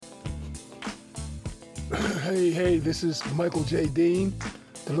Hey, this is Michael J. Dean,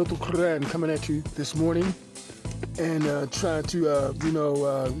 the Little Quran, coming at you this morning and trying to,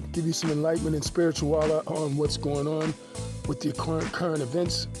 give you some enlightenment and spirituality on what's going on with the current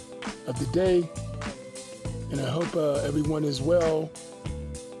events of the day. And I hope everyone is well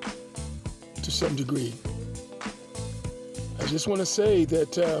to some degree. I just want to say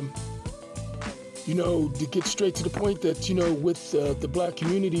that, to get straight to the point that, with the black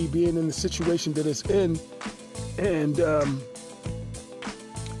community being in the situation that it's in, and,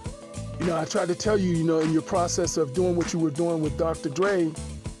 I tried to tell you, in your process of doing what you were doing with Dr. Dre,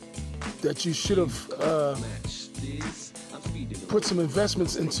 that you should have put some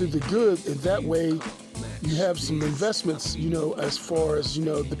investments into the good, and that way you have some investments, as far as,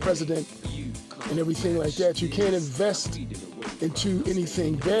 the president and everything like that. You can't invest into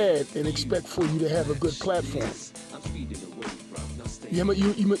anything bad and expect for you to have a good platform.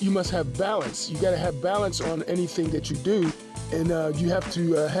 You must have balance. You got to have balance on anything that you do, and you have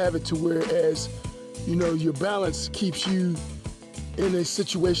to have it to whereas, your balance keeps you in a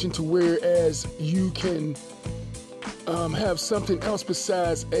situation to whereas you can have something else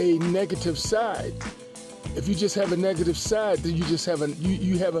besides a negative side. If you just have a negative side, then you just have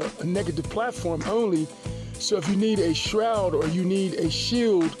you have a negative platform only. So if you need a shroud or you need a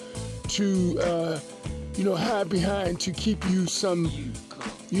shield to, hide behind to keep you some,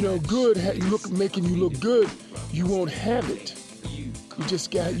 good, making you look good, you won't have it. You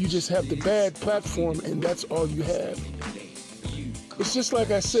just have the bad platform, and that's all you have. It's just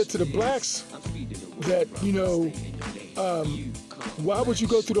like I said to the blacks that, why would you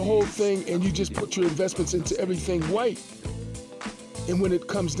go through the whole thing and you just put your investments into everything white? And when it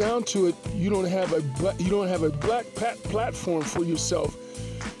comes down to it, you don't have a black platform for yourself.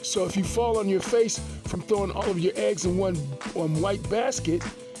 So if you fall on your face from throwing all of your eggs in one white basket,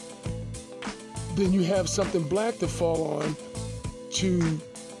 then you have something black to fall on to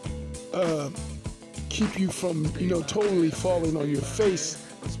keep you from, totally falling on your face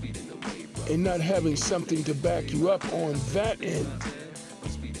and not having something to back you up on that end.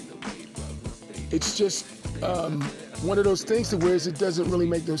 It's just one of those things to where it doesn't really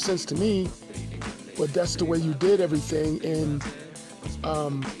make no sense to me, but that's the way you did everything, and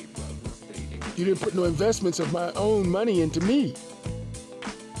you didn't put no investments of my own money into me.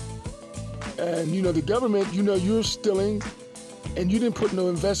 And the government, you're stealing, and you didn't put no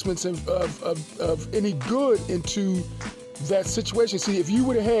investments of any good into that situation. See, if you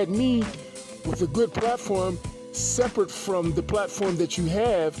would have had me with a good platform separate from the platform that you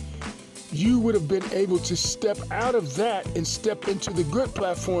have, you would have been able to step out of that and step into the good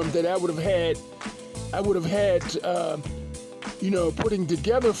platform that I would have had, putting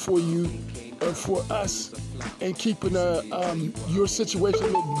together for you, for us, and keeping your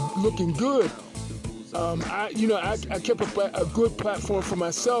situation looking good. I kept a good platform for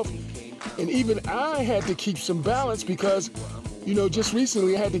myself, and even I had to keep some balance because, just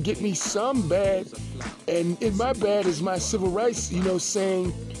recently I had to get me some bad, and in my bad is my civil rights,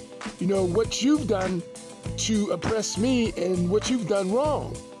 saying, what you've done to oppress me and what you've done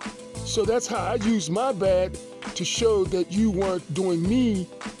wrong. So that's how I use my bad to show that you weren't doing me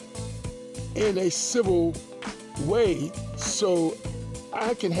in a civil way, so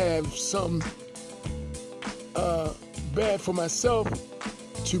I can have some bad for myself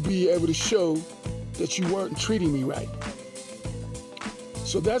to be able to show that you weren't treating me right.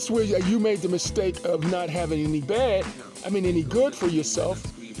 So that's where you made the mistake of not having any good for yourself,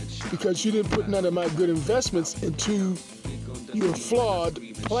 because you didn't put none of my good investments into your flawed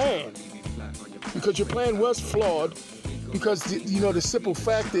plan. Because your plan was flawed, because the simple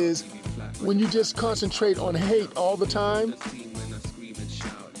fact is, when you just concentrate on hate all the time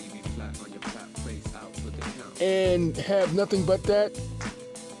and have nothing but that,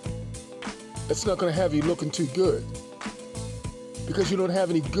 it's not going to have you looking too good, because you don't have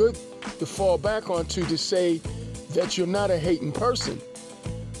any good to fall back onto to say that you're not a hating person.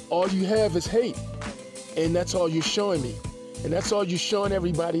 All you have is hate, and that's all you're showing me, and that's all you're showing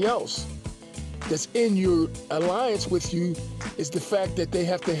everybody else that's in your alliance with you, is the fact that they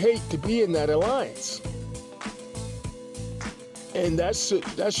have to hate to be in that alliance. And that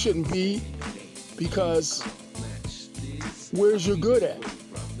shouldn't be, because where's your good at?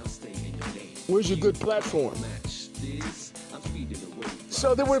 Where's your good platform?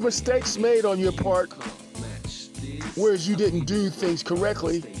 So there were mistakes made on your part, whereas you didn't do things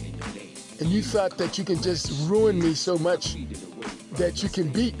correctly, and you thought that you can just ruin me so much that you can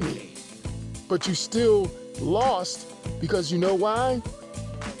beat me. But you still lost, because you know why?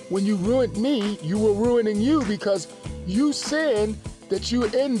 When you ruined me, you were ruining you, because you said that you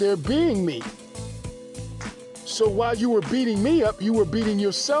were in there being me. So while you were beating me up, you were beating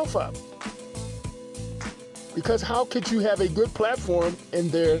yourself up. Because how could you have a good platform in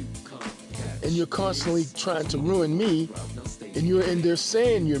there and you're constantly trying to ruin me and you're in there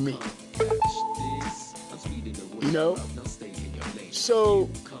saying you're me? You know? So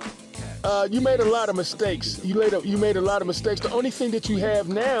you made a lot of mistakes. You made a lot of mistakes. The only thing that you have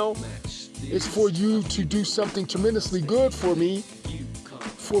now is for you to do something tremendously good for me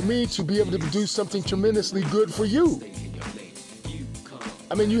to be able to do something tremendously good for you.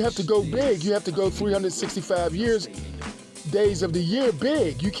 I mean, you have to go big. You have to go 365 days of the year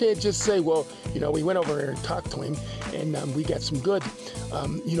big. You can't just say, well, we went over and talked to him and we got some good. I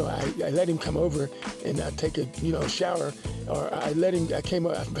let him come over and take a, shower, or I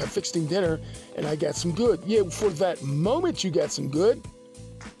fixed him dinner and I got some good. Yeah, for that moment you got some good.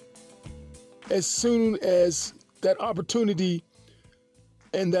 As soon as that opportunity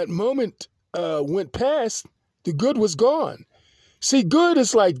and that moment went past, the good was gone. See, good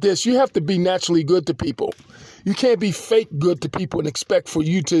is like this. You have to be naturally good to people. You can't be fake good to people and expect for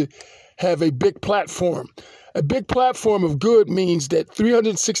you to have a big platform. A big platform of good means that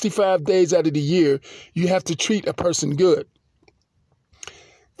 365 days out of the year, you have to treat a person good.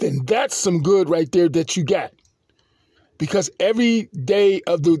 Then that's some good right there that you got. Because every day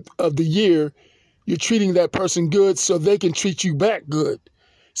of the year, you're treating that person good so they can treat you back good.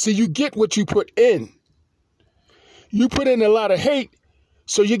 See, you get what you put in. You put in a lot of hate,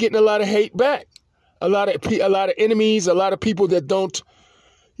 so you're getting a lot of hate back. A lot of enemies, a lot of people that don't,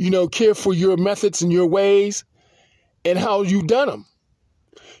 care for your methods and your ways and how you done them.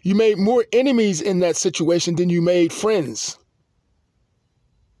 You made more enemies in that situation than you made friends.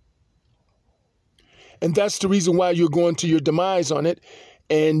 And that's the reason why you're going to your demise on it,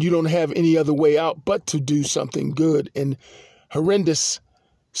 and you don't have any other way out but to do something good and horrendous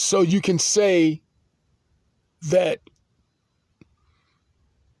so you can say that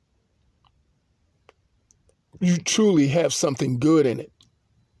you truly have something good in it.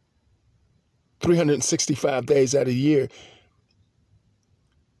 365 days out of the year.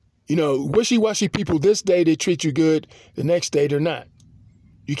 Wishy-washy people, this day they treat you good, the next day they're not.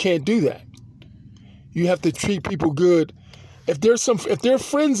 You can't do that. You have to treat people good. If they're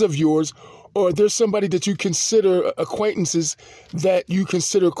friends of yours, or if there's somebody that you consider acquaintances that you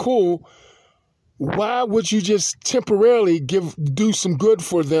consider cool, why would you just temporarily do some good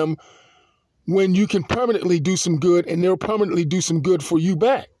for them when you can permanently do some good and they'll permanently do some good for you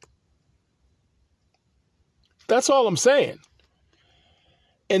back? That's all I'm saying.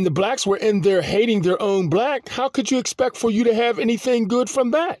 And the blacks were in there hating their own black. How could you expect for you to have anything good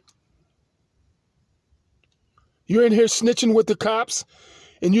from that? You're in here snitching with the cops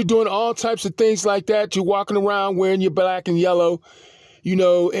and you're doing all types of things like that. You're walking around wearing your black and yellow,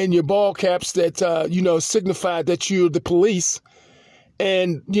 and your ball caps that, signify that you're the police.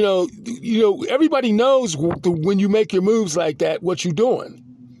 And, everybody knows when you make your moves like that, what you're doing.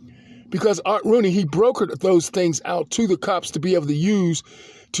 Because Art Rooney, he brokered those things out to the cops to be able to use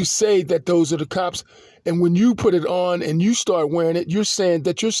to say that those are the cops. And when you put it on and you start wearing it, you're saying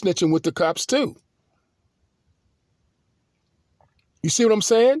that you're snitching with the cops too. You see what I'm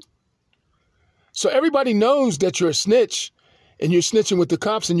saying? So everybody knows that you're a snitch and you're snitching with the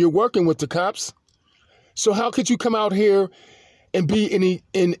cops and you're working with the cops. So how could you come out here and be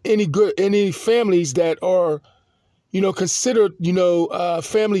in any families that are, considered,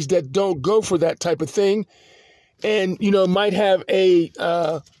 families that don't go for that type of thing and, might have a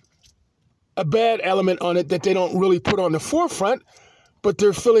bad element on it that they don't really put on the forefront, but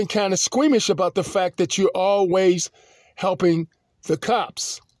they're feeling kind of squeamish about the fact that you're always helping the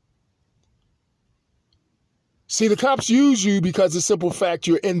cops. See, the cops use you because of the simple fact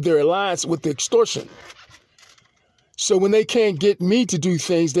you're in their alliance with the extortion. So when they can't get me to do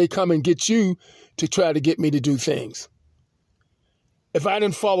things, they come and get you to try to get me to do things. If I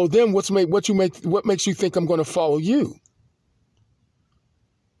didn't follow them, what makes you think I'm going to follow you?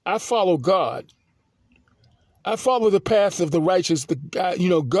 I follow God. I follow the path of the righteous.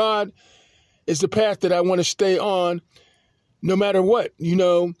 God is the path that I want to stay on, no matter what.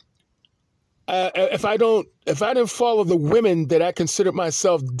 If I didn't follow the women that I considered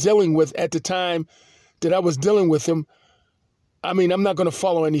myself dealing with at the time that I was dealing with them, I'm not going to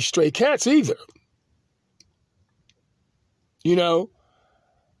follow any stray cats either.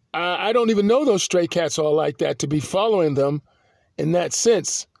 I don't even know those stray cats all like that to be following them in that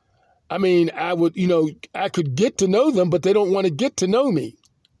sense. I would, I could get to know them, but they don't want to get to know me.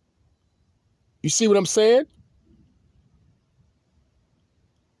 You see what I'm saying?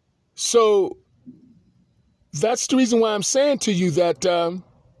 So that's the reason why I'm saying to you that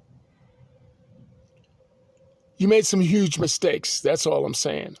You made some huge mistakes. That's all I'm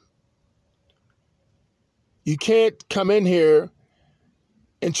saying. You can't come in here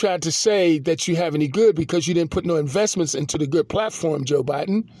and try to say that you have any good because you didn't put no investments into the good platform, Joe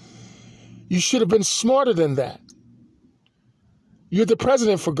Biden. You should have been smarter than that. You're the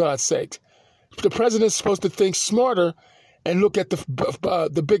president, for God's sake. The president's supposed to think smarter and look at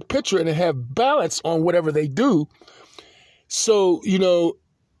the big picture and have balance on whatever they do. So,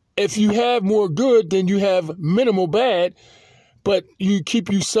 if you have more good, then you have minimal bad, but you keep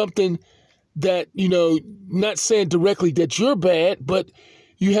you something that, not saying directly that you're bad, but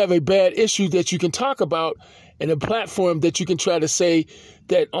you have a bad issue that you can talk about and a platform that you can try to say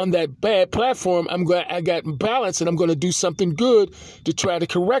that on that bad platform, I got balance and I'm going to do something good to try to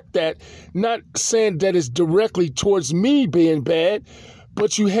correct that. Not saying that it's directly towards me being bad,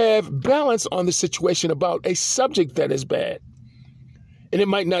 but you have balance on the situation about a subject that is bad. And it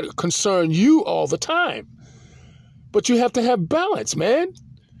might not concern you all the time, but you have to have balance, man.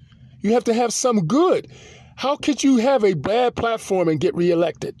 You have to have some good. How could you have a bad platform and get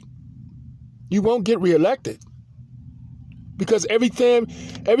reelected? You won't get reelected. Because every time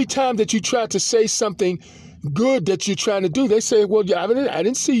that you try to say something good that you're trying to do, they say, well, I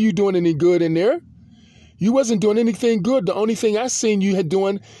didn't see you doing any good in there. You wasn't doing anything good. The only thing I seen you had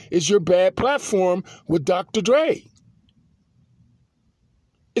doing is your bad platform with Dr. Dre.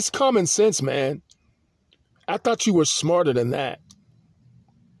 It's common sense, man. I thought you were smarter than that.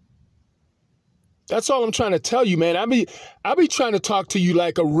 That's all I'm trying to tell you, man. I be trying to talk to you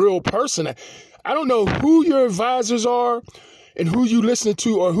like a real person. I don't know who your advisors are and who you listen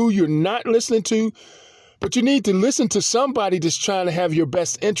to or who you're not listening to, but you need to listen to somebody that's trying to have your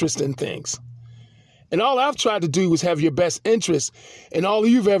best interest in things. And all I've tried to do was have your best interest, and all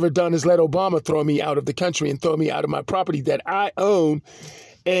you've ever done is let Obama throw me out of the country and throw me out of my property that I own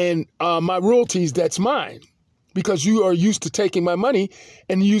and my royalties that's mine, because you are used to taking my money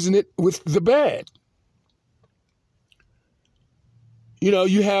and using it with the bad.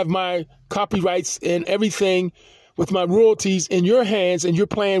 You have my copyrights and everything with my royalties in your hands, and you're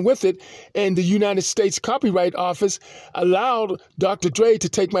playing with it. And the United States Copyright Office allowed Dr. Dre to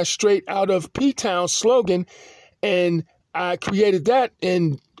take my Straight Out of P-Town slogan, and I created that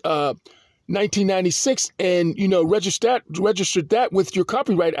in 1996 and, registered that with your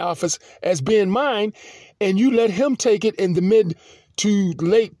Copyright Office as being mine, and you let him take it in the mid to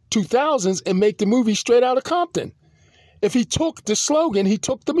late 2000s and make the movie Straight Outta Compton. If he took the slogan, he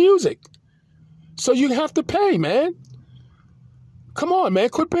took the music. So you have to pay, man. Come on, man.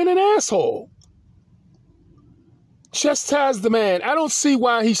 Quit being an asshole. Chastise the man. I don't see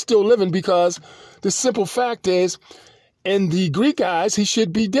why he's still living, because the simple fact is, in the Greek eyes, he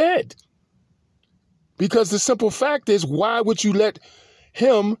should be dead. Because the simple fact is, why would you let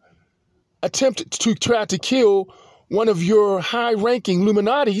him attempt to try to kill one of your high-ranking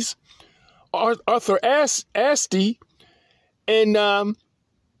Illuminatis, Arthur Asti, and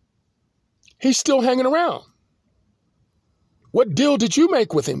he's still hanging around? What deal did you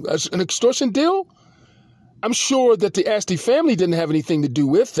make with him? An extortion deal? I'm sure that the Asti family didn't have anything to do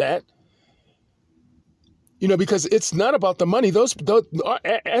with that. Because it's not about the money.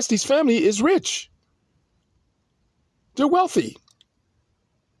 Asti's family is rich. They're wealthy.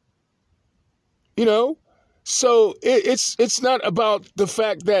 So it's not about the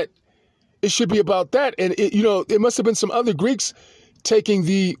fact that it should be about that. And it must have been some other Greeks taking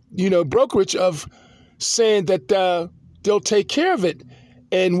the, brokerage of saying that they'll take care of it,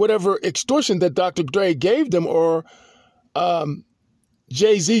 and whatever extortion that Dr. Dre gave them, or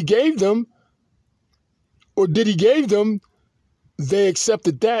Jay-Z gave them, or Diddy gave them, they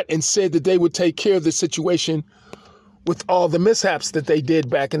accepted that and said that they would take care of the situation with all the mishaps that they did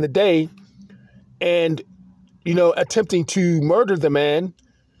back in the day, and, attempting to murder the man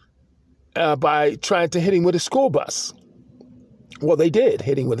by trying to hit him with a school bus. Well, they did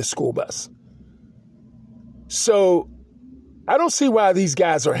hit him with a school bus. So I don't see why these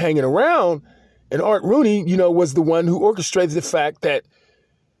guys are hanging around. And Art Rooney, was the one who orchestrated the fact that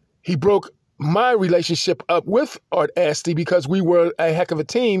he broke my relationship up with Art Asti, because we were a heck of a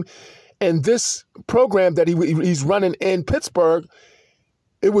team. And this program that he's running in Pittsburgh,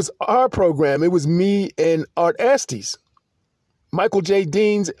 it was our program. It was me and Art Asti's. Michael J.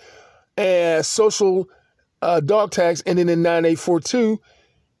 Dean's social Dogtags ending in 9842,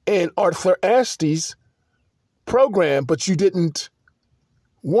 and Arthur Asti's program, but you didn't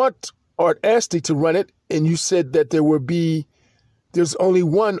want Art Asti to run it, and you said that there's only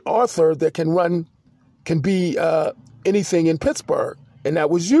one Arthur that can be anything in Pittsburgh, and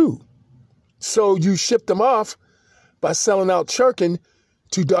that was you. So you shipped them off by selling out Churkin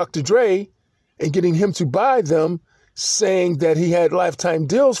to Dr. Dre, and getting him to buy them, saying that he had lifetime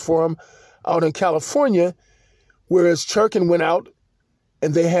deals for him out in California, whereas Churkin went out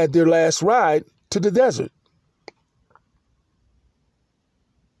and they had their last ride to the desert.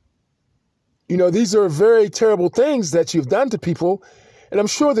 You know, these are very terrible things that you've done to people. And I'm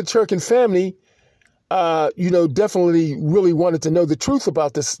sure the Churkin family, definitely really wanted to know the truth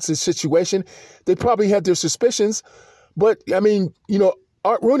about this situation. They probably had their suspicions. But, I mean,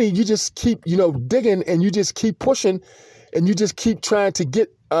 Art Rooney, you just keep, digging, and you just keep pushing, and you just keep trying to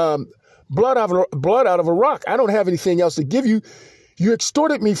get blood out of a rock. I don't have anything else to give you. You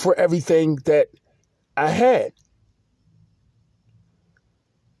extorted me for everything that I had.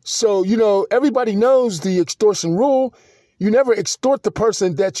 So, everybody knows the extortion rule. You never extort the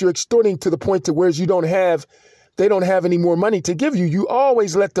person that you're extorting to the point to where they don't have any more money to give you. You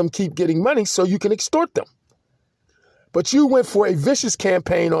always let them keep getting money so you can extort them. But you went for a vicious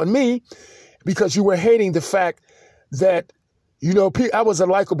campaign on me because you were hating the fact that, I was a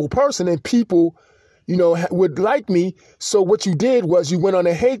likable person and people, would like me. So what you did was you went on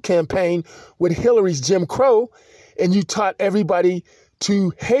a hate campaign with Hillary's Jim Crow, and you taught everybody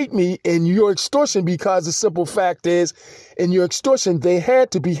to hate me in your extortion, because the simple fact is, in your extortion, they had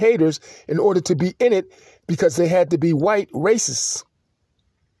to be haters in order to be in it, because they had to be white racists.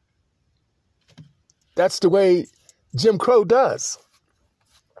 That's the way Jim Crow does.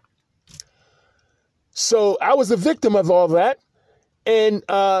 So I was a victim of all that. And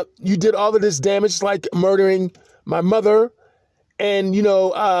you did all of this damage, like murdering my mother and,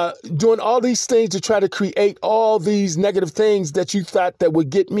 doing all these things to try to create all these negative things that you thought that would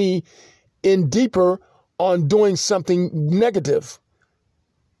get me in deeper on doing something negative.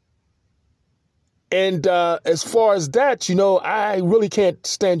 And as far as that, I really can't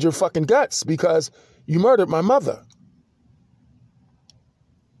stand your fucking guts, because you murdered my mother.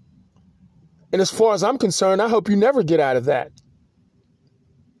 And as far as I'm concerned, I hope you never get out of that.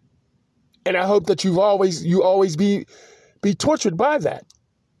 And I hope that you always be tortured by that.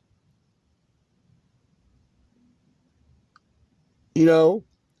 You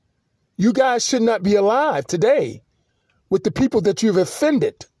guys should not be alive today with the people that you've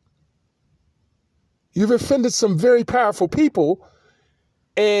offended. You've offended some very powerful people,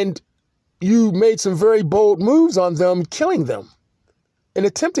 and you made some very bold moves on them, killing them and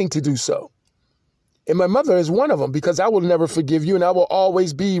attempting to do so. And my mother is one of them, because I will never forgive you, and I will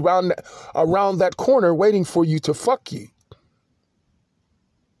always be around that corner waiting for you to fuck you.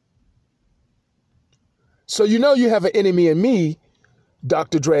 So you have an enemy in me,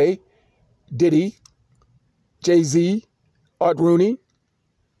 Dr. Dre, Diddy, Jay-Z, Art Rooney,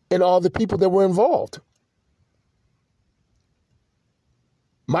 and all the people that were involved.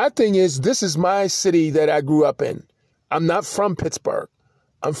 My thing is, this is my city that I grew up in. I'm not from Pittsburgh.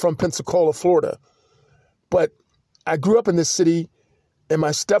 I'm from Pensacola, Florida. But I grew up in this city, and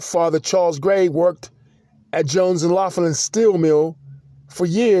my stepfather, Charles Gray, worked at Jones and Laughlin Steel Mill for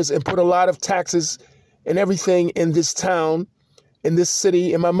years and put a lot of taxes and everything in this town, in this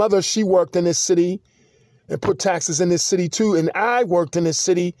city. And my mother, she worked in this city and put taxes in this city too. And I worked in this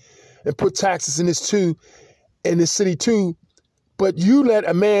city and put taxes in this city too. But you let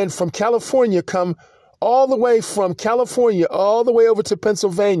a man from California come all the way from California, all the way over to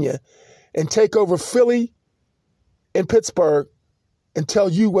Pennsylvania, and take over Philly and Pittsburgh and tell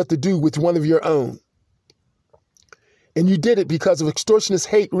you what to do with one of your own. And you did it because of extortionist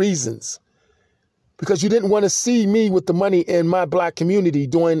hate reasons. Because you didn't want to see me with the money in my black community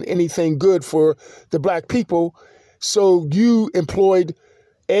doing anything good for the black people. So you employed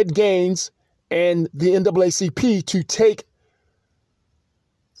Ed Gaines and the NAACP to take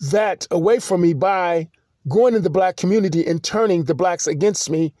that away from me by going in the black community and turning the blacks against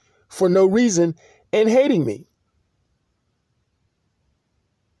me for no reason and hating me.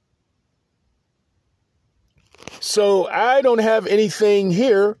 So I don't have anything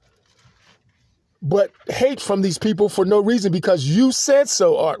here but hate from these people for no reason, because you said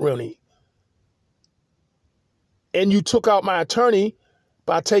so, Art Rooney. And you took out my attorney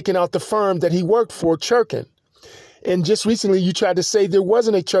by taking out the firm that he worked for, Churkin. And just recently you tried to say there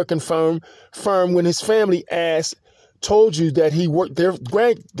wasn't a Churkin firm when his family told you that he worked,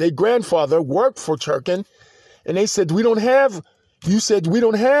 their grandfather worked for Churkin. And they said, you said we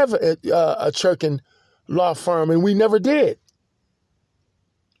don't have a Churkin law firm, and we never did,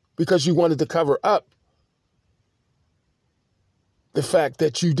 because you wanted to cover up the fact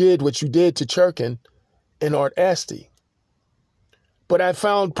that you did what you did to Churkin and Art Asti. But I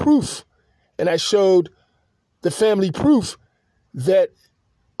found proof, and I showed the family proof that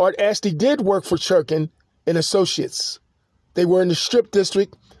Art Asti did work for Churkin and Associates. They were in the Strip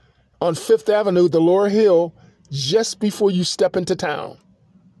District on Fifth Avenue, the lower hill, just before you step into town.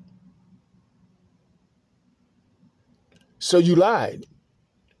 So you lied.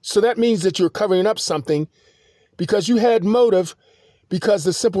 So that means that you're covering up something because you had motive, because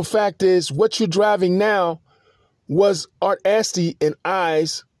the simple fact is what you're driving now was Art Asti and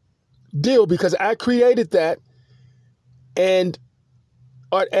I's deal, because I created that, and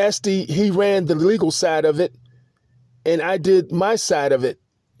Art Asti, he ran the legal side of it, and I did my side of it,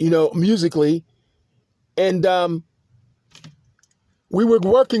 musically. And we were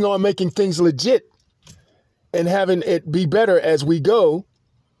working on making things legit and having it be better as we go.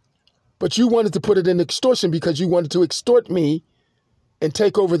 But you wanted to put it in extortion because you wanted to extort me and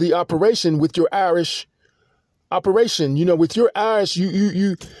take over the operation with your Irish operation. With your Irish,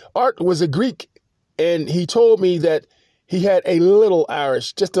 Art was a Greek, and he told me that he had a little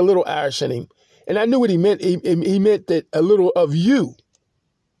Irish, just a little Irish in him. And I knew what he meant. He meant that a little of you.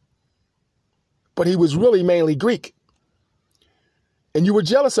 But he was really mainly Greek. And you were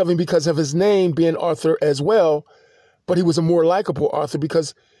jealous of him because of his name being Arthur as well. But he was a more likable Arthur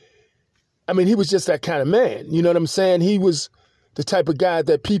because, he was just that kind of man. You know what I'm saying? He was the type of guy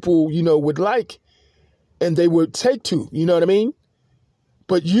that people, would like and they would take to. You know what I mean?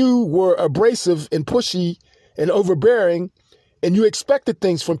 But you were abrasive and pushy and overbearing, and you expected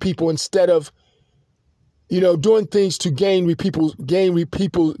things from people instead of, doing things to gain people's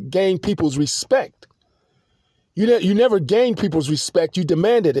respect. You never gained people's respect. You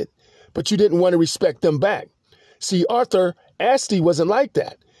demanded it, but you didn't want to respect them back. See, Arthur Asti wasn't like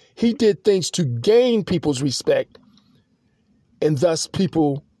that. He did things to gain people's respect, and thus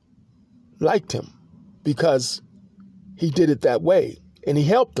people liked him because he did it that way, and he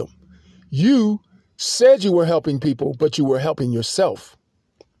helped them. You said you were helping people, but you were helping yourself.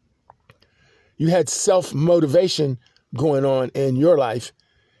 You had self-motivation going on in your life,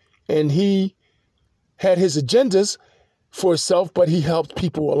 and he had his agendas for himself, but he helped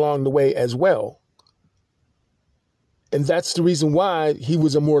people along the way as well. And that's the reason why he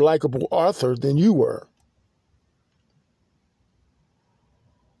was a more likable Arthur than you were.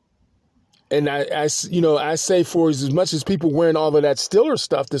 And I say, for as much as people wearing all of that Stiller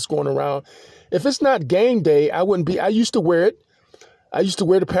stuff that's going around, if it's not game day, I used to wear it. I used to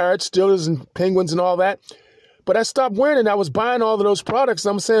wear the Parrots, Stillers, and Penguins and all that. But I stopped wearing it, and I was buying all of those products.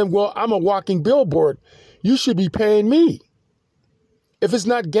 And I'm saying, well, I'm a walking billboard. You should be paying me. If it's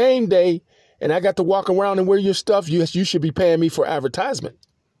not game day and I got to walk around and wear your stuff, you should be paying me for advertisement.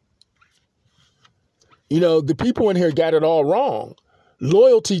 The people in here got it all wrong.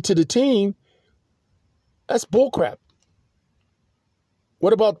 Loyalty to the team, that's bullcrap.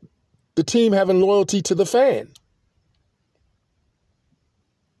 What about the team having loyalty to the fan?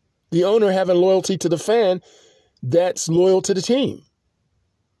 The owner having loyalty to the fan, that's loyal to the team.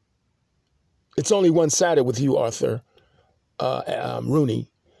 It's only one-sided with you, Arthur Rooney.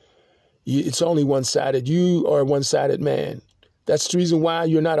 It's only one-sided. You are a one-sided man. That's the reason why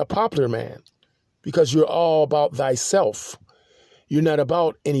you're not a popular man, because you're all about thyself. You're not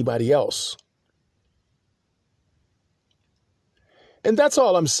about anybody else. And that's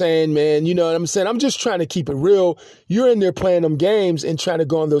all I'm saying, man. You know what I'm saying? I'm just trying to keep it real. You're in there playing them games and trying to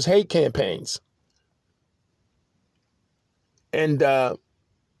go on those hate campaigns. And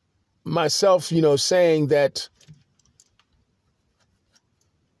myself, saying that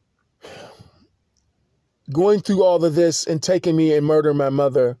going through all of this and taking me and murdering my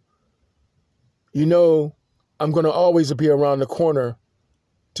mother, I'm going to always be around the corner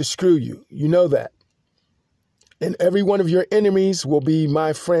to screw you. You know that. And every one of your enemies will be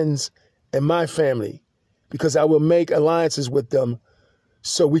my friends and my family, because I will make alliances with them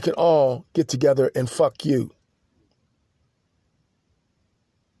so we can all get together and fuck you.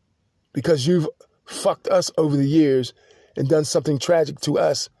 Because you've fucked us over the years and done something tragic to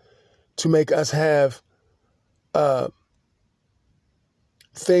us to make us have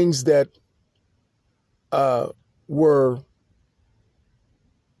things that were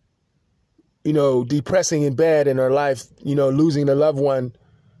depressing and bad in our life, losing a loved one.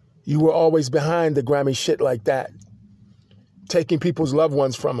 You were always behind the grimy shit like that, taking people's loved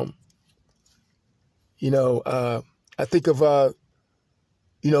ones from them. I think of,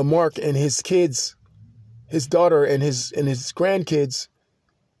 Mark and his kids, his daughter and his grandkids,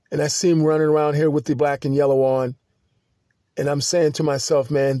 and I see him running around here with the black and yellow on. And I'm saying to myself,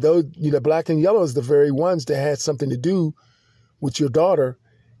 man, though, black and yellow is the very ones that had something to do with your daughter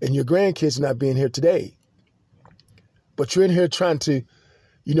and your grandkids not being here today. But you're in here trying to,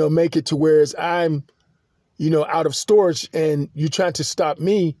 make it to whereas I'm, out of storage, and you're trying to stop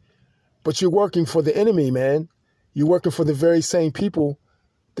me, but you're working for the enemy, man. You're working for the very same people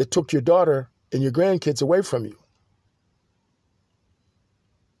that took your daughter and your grandkids away from you.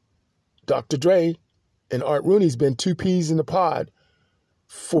 Dr. Dre and Art Rooney's been two peas in the pod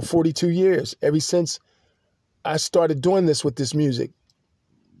for 42 years, ever since I started doing this with this music.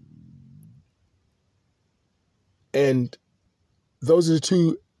 And those are the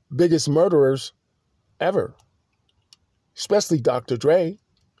two biggest murderers ever, especially Dr. Dre.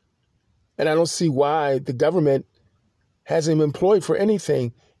 And I don't see why the government has him employed for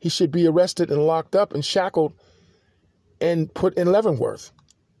anything. He should be arrested and locked up and shackled and put in Leavenworth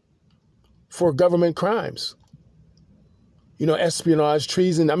for government crimes. You know, espionage,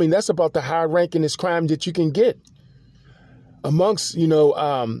 treason. I mean, that's about the high rankingest crime that you can get amongst,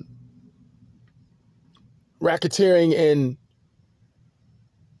 racketeering and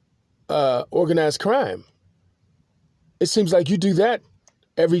organized crime. It seems like you do that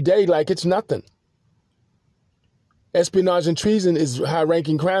every day like it's nothing. Espionage and treason is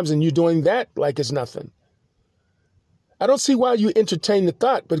high-ranking crimes, and you're doing that like it's nothing. I don't see why you entertain the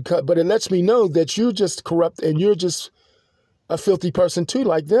thought, but it lets me know that you're just corrupt and you're just a filthy person too,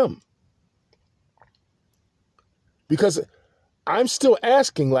 like them. Because I'm still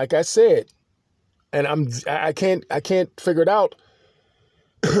asking, like I said, and I can't figure it out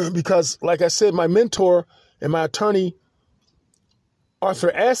because, like I said, my mentor and my attorney,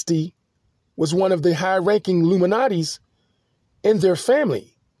 Arthur Asty, was one of the high-ranking Illuminatis in their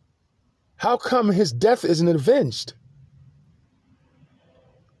family. How come his death isn't avenged?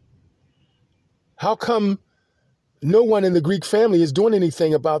 How come no one in the Greek family is doing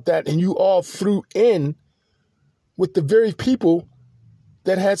anything about that, and you all threw in with the very people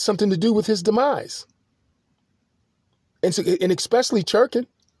that had something to do with his demise? And especially Churkin,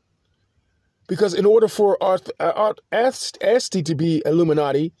 because in order for Art Asty to be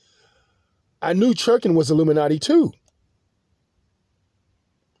Illuminati, I knew Churkin was Illuminati too.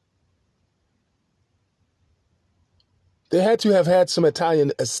 They had to have had some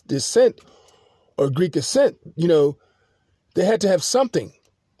Italian descent or Greek descent. They had to have something.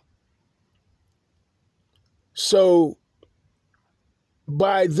 So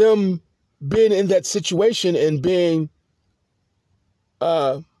by them being in that situation and being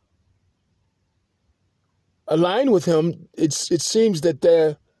aligned with him, it seems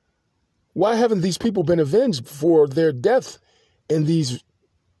that why haven't these people been avenged for their death and these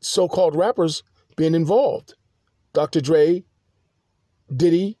so-called rappers being involved? Dr. Dre,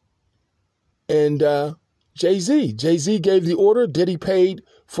 Diddy, and Jay-Z. Jay-Z gave the order, Diddy paid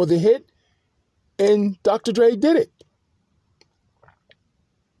for the hit, and Dr. Dre did it.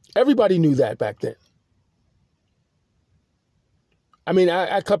 Everybody knew that back then. I mean,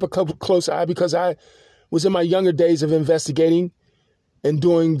 I kept a close eye because I was in my younger days of investigating and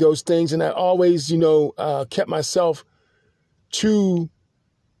doing those things. And I always, kept myself to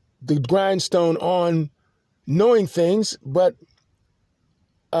the grindstone on knowing things. But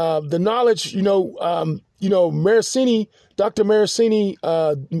the knowledge, Maricini, Dr. Maricini,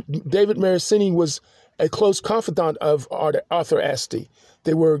 David Maricini was a close confidant of Arthur Asty.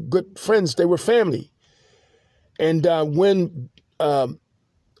 They were good friends. They were family. And when my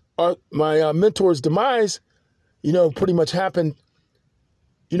mentor's demise, pretty much happened,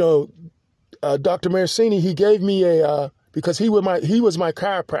 Dr. Maricini, he gave me because he was my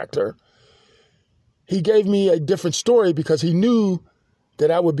chiropractor. He gave me a different story because he knew that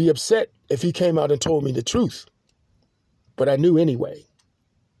I would be upset if he came out and told me the truth. But I knew anyway.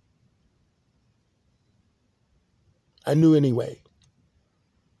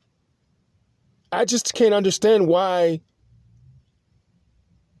 I just can't understand why,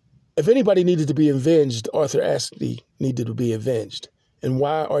 if anybody needed to be avenged, Arthur Asty needed to be avenged. And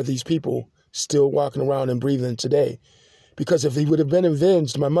why are these people still walking around and breathing today? Because if he would have been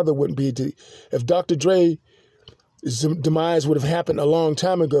avenged, my mother wouldn't be. If Dr. Dre's demise would have happened a long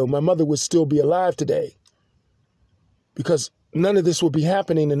time ago, my mother would still be alive today. Because none of this would be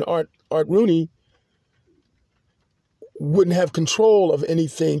happening, and Art Rooney wouldn't have control of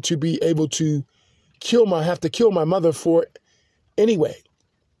anything to be able to have to kill my mother for anyway.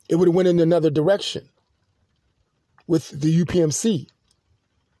 It would have went in another direction with the UPMC.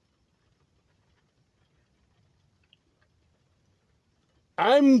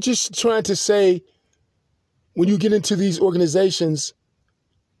 I'm just trying to say, when you get into these organizations,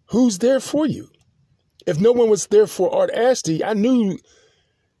 who's there for you? If no one was there for Art Asty, I knew,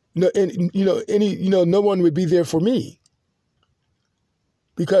 no one would be there for me,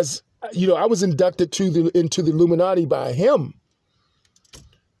 because I was inducted into the Illuminati by him,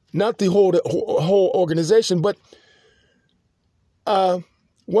 not the whole organization. But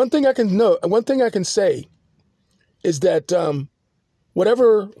one thing I can say is that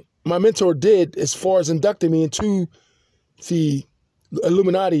whatever my mentor did as far as inducting me into the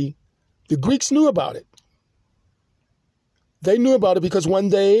Illuminati, the Greeks knew about it. They knew about it because one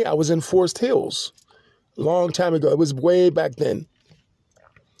day I was in Forest Hills, a long time ago. It was way back then.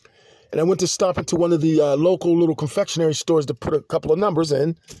 And I went to stop into one of the local little confectionery stores to put a couple of numbers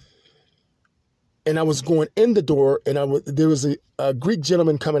in. And I was going in the door, and there was a Greek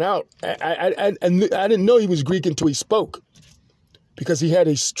gentleman coming out. I didn't know he was Greek until he spoke, because he had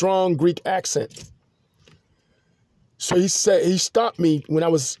a strong Greek accent. So he stopped me when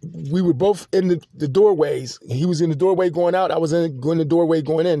we were both in the doorways. He was in the doorway going out. I was in the doorway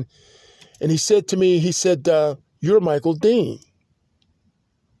going in. And he said to me, "You're Michael Dean."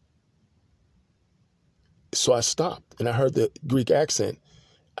 So I stopped, and I heard the Greek accent.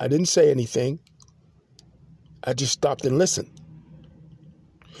 I didn't say anything. I just stopped and listened.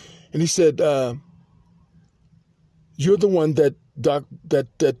 And he said, "You're the one that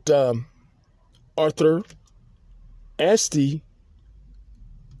Arthur Asti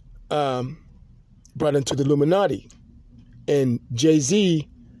brought into the Illuminati. And Jay-Z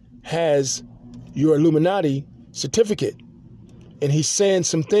has your Illuminati certificate. And he's saying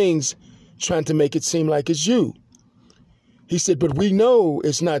some things trying to make it seem like it's you." He said, "But we know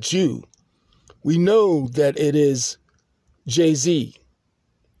it's not you. We know that it is Jay-Z."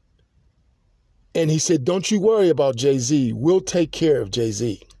 And he said, "Don't you worry about Jay-Z. We'll take care of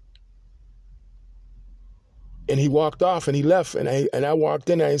Jay-Z." And he walked off and he left. And I walked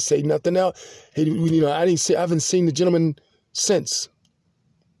in. I didn't say nothing else. I haven't seen the gentleman since.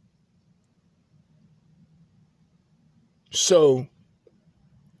 So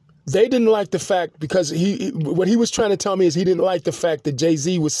they didn't like the fact, because what he was trying to tell me is he didn't like the fact that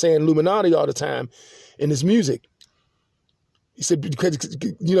Jay-Z was saying Illuminati all the time in his music. He said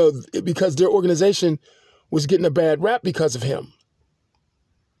because their organization was getting a bad rap because of him.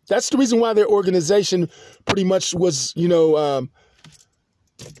 That's the reason why their organization pretty much was, I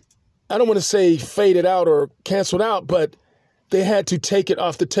don't want to say faded out or canceled out, but they had to take it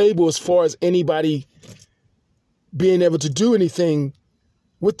off the table as far as anybody being able to do anything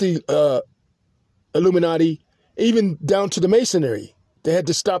with the Illuminati, even down to the Masonry. They had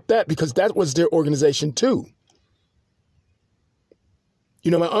to stop that because that was their organization too.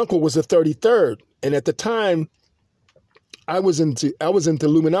 My uncle was the 33rd, and at the time, I was into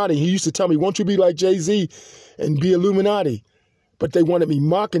Illuminati. He used to tell me, "Won't you be like Jay-Z and be Illuminati?" But they wanted me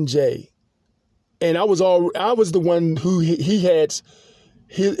Mockingjay, and I was the one who he had.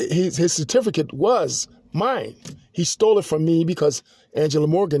 His certificate was mine. He stole it from me because Angela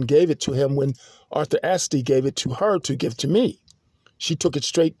Morgan gave it to him when Arthur Asti gave it to her to give to me. She took it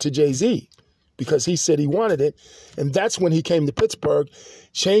straight to Jay-Z because he said he wanted it. And that's when he came to Pittsburgh,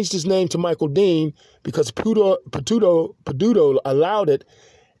 changed his name to Michael Dean because Peduto allowed it.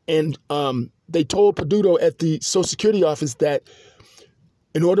 And they told Peduto at the Social Security office that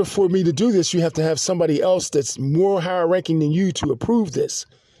in order for me to do this, you have to have somebody else that's more higher ranking than you to approve this,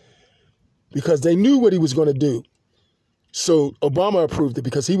 because they knew what he was going to do. So Obama approved it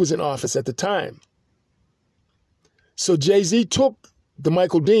because he was in office at the time. So Jay-Z took the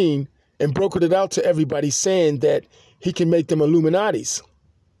Michael Dean and brokered it out to everybody, saying that he can make them Illuminatis.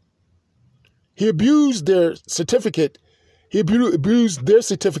 He abused their certificate. He abused their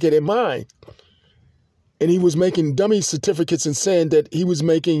certificate and mine. And he was making dummy certificates and saying that he was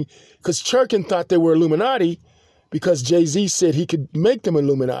making, because Churkin thought they were Illuminati because Jay-Z said he could make them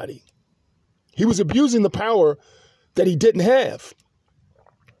Illuminati. He was abusing the power that he didn't have,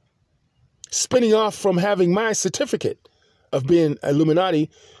 spinning off from having my certificate of being Illuminati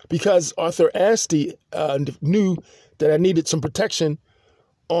because Arthur Asti knew that I needed some protection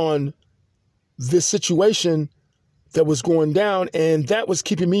on this situation that was going down, and that was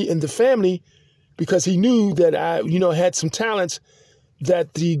keeping me in the family because he knew that I, had some talents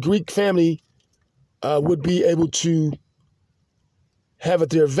that the Greek family would be able to have at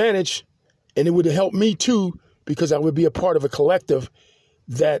their advantage, and it would help me too because I would be a part of a collective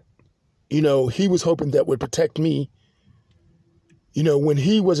that, he was hoping that would protect me, when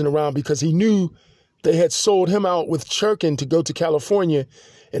he wasn't around, because he knew they had sold him out with Churkin to go to California,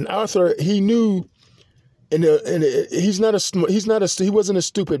 and Arthur, he knew, and he wasn't a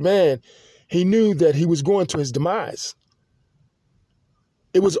stupid man. He knew that he was going to his demise.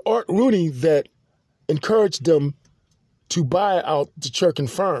 It was Art Rooney that encouraged them to buy out the Churkin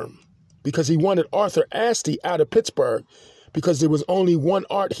firm because he wanted Arthur Asti out of Pittsburgh because there was only one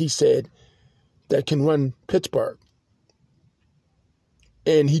Art, he said, that can run Pittsburgh.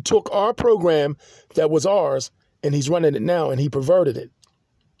 And he took our program that was ours and he's running it now and he perverted it.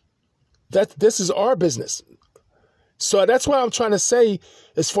 This is our business. So that's why I'm trying to say,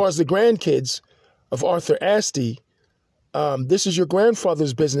 as far as the grandkids of Arthur Ashe, this is your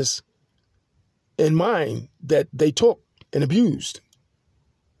grandfather's business and mine that they took and abused.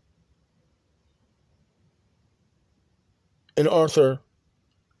 And Arthur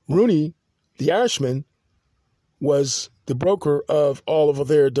Rooney, the Irishman, was the broker of all of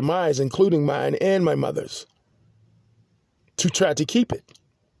their demise, including mine and my mother's, to try to keep it.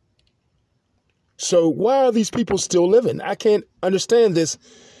 So why are these people still living? I can't understand this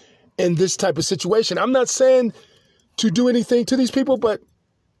in this type of situation. I'm not saying to do anything to these people, but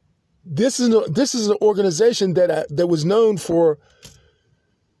this is an organization that was known for,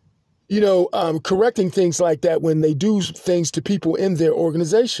 correcting things like that when they do things to people in their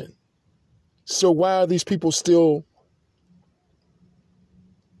organization. So why are these people still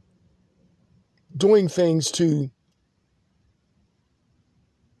doing things to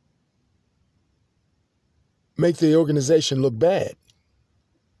make the organization look bad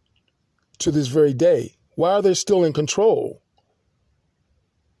to this very day? Why are they still in control?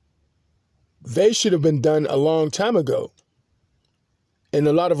 They should have been done a long time ago. And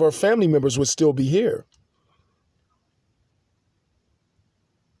a lot of our family members would still be here.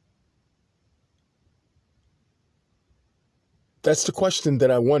 That's the question that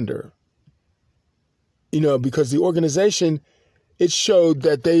I wonder. Because the organization, it showed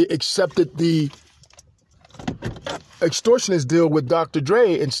that they accepted the extortionist deal with Dr.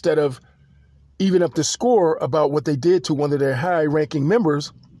 Dre instead of even up the score about what they did to one of their high-ranking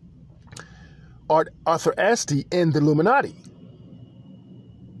members, Arthur Ashe, in the Illuminati.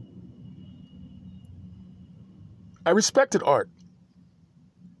 I respected Art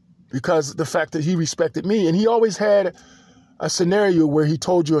because the fact that he respected me, and he always had a scenario where he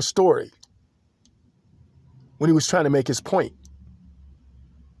told you a story when he was trying to make his point.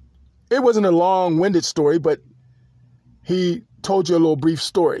 It wasn't a long-winded story, but he told you a little brief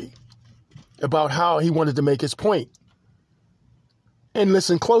story about how he wanted to make his point. And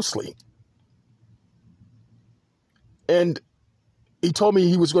listen closely. And he told me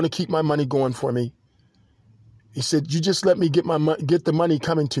he was going to keep my money going for me. He said, you just let me get the money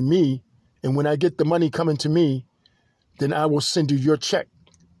coming to me, and when I get the money coming to me, then I will send you your check.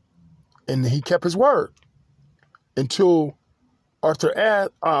 And he kept his word until Arthur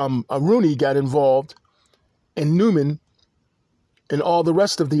Rooney got involved, and Newman and all the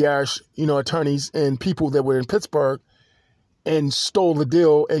rest of the Irish, attorneys and people that were in Pittsburgh, and stole the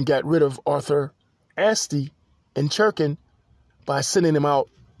deal and got rid of Arthur Ashe and Churkin by sending him out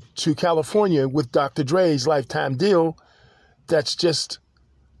to California with Dr. Dre's lifetime deal. That's just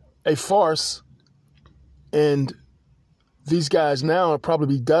a farce. And these guys now are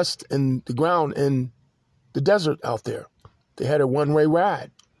probably dust in the ground in the desert out there. They had a one-way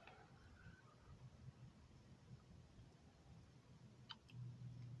ride.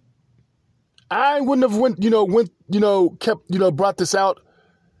 I wouldn't have brought this out,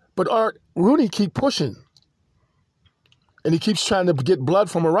 but Art Rooney keep pushing. And he keeps trying to get blood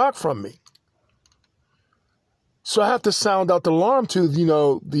from a rock from me. So I have to sound out the alarm to,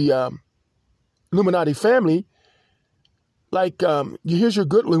 the Illuminati family. Like, here's your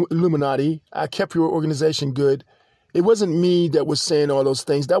good Illuminati. I kept your organization good. It wasn't me that was saying all those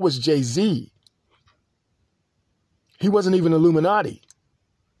things. That was Jay-Z. He wasn't even Illuminati.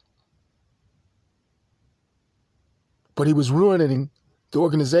 But he was ruining the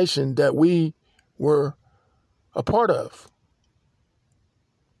organization that we were a part of.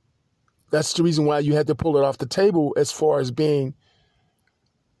 That's the reason why you had to pull it off the table as far as being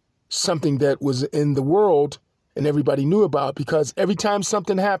something that was in the world and everybody knew about, because every time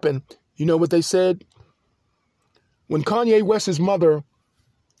something happened, you know what they said? When Kanye West's mother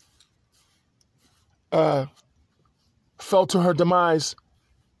fell to her demise,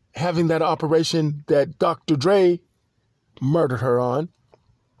 having that operation that Dr. Dre murdered her on,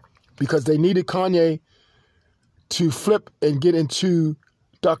 because they needed Kanye to flip and get into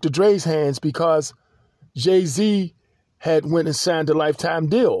Dr. Dre's hands because Jay-Z had went and signed a lifetime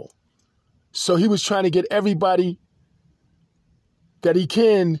deal. So he was trying to get everybody that he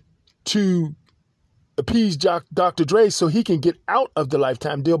can to appease Dr. Dre so he can get out of the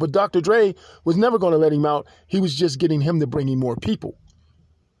lifetime deal. But Dr. Dre was never going to let him out. He was just getting him to bring him more people.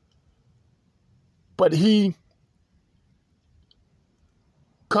 But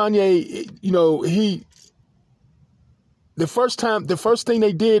Kanye, the first thing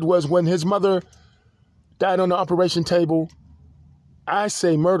they did was when his mother died on the operation table, I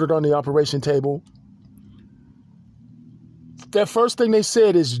say murdered on the operation table. That first thing they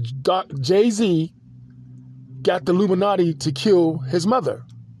said is Jay-Z got the Illuminati to kill his mother.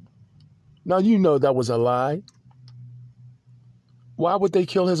 Now, you know that was a lie. Why would they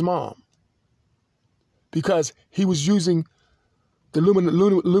kill his mom? Because he was using the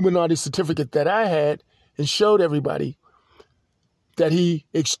Illuminati certificate that I had and showed everybody that he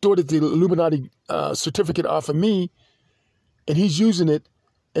extorted the Illuminati certificate off of me, and he's using it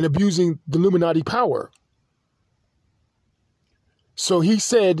and abusing the Illuminati power. So he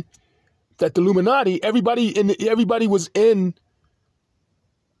said that the Illuminati, everybody was in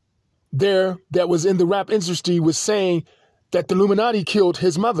there that was in the rap industry was saying that the Illuminati killed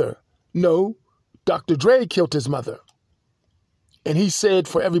his mother. No, Dr. Dre killed his mother. And he said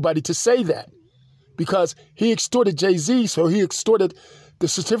for everybody to say that because he extorted Jay-Z, so he extorted the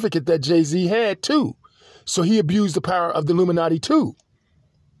certificate that Jay-Z had too. So he abused the power of the Illuminati too.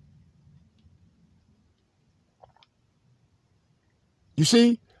 You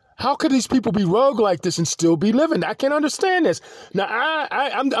see? How could these people be rogue like this and still be living? I can't understand this. Now,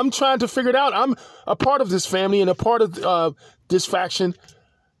 I'm trying to figure it out. I'm a part of this family and a part of this faction.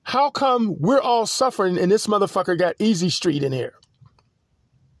 How come we're all suffering and this motherfucker got easy street in here?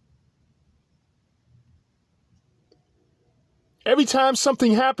 Every time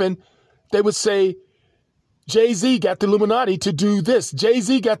something happened, they would say, Jay-Z got the Illuminati to do this.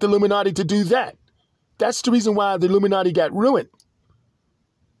 Jay-Z got the Illuminati to do that. That's the reason why the Illuminati got ruined.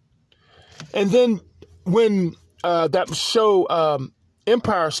 And then when that show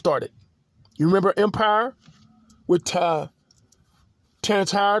Empire started, you remember Empire with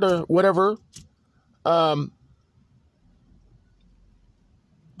Terrence Howard or whatever?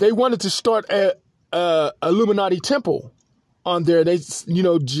 They wanted to start a Illuminati temple on there. They,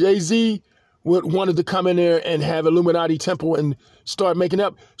 Jay-Z wanted to come in there and have Illuminati temple and start making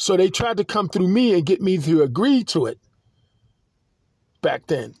up. So they tried to come through me and get me to agree to it back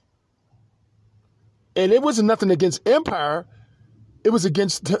then. And it wasn't nothing against Empire. It was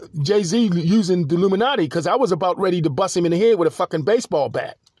against Jay-Z using the Illuminati because I was about ready to bust him in the head with a fucking baseball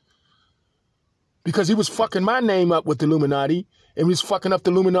bat. Because he was fucking my name up with the Illuminati and he was fucking up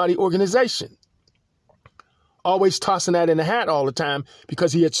the Illuminati organization. Always tossing that in the hat all the time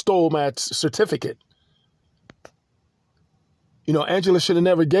because he had stole my certificate. Angela should have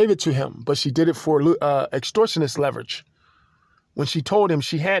never gave it to him, but she did it for extortionist leverage when she told him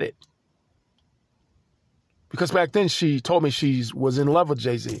she had it. Because back then she told me she was in love with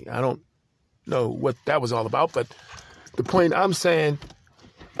Jay-Z. I don't know what that was all about, but the point I'm saying,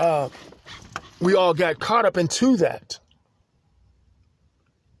 we all got caught up into that.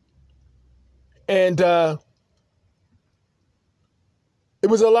 And it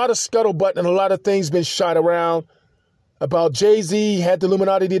was a lot of scuttlebutt and a lot of things been shot around about Jay-Z had the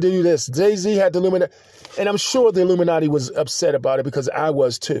Illuminati to do this. Jay-Z had the Illuminati. And I'm sure the Illuminati was upset about it because I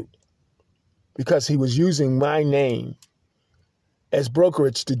was too. Because he was using my name as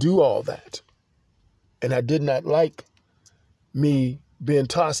brokerage to do all that. And I did not like me being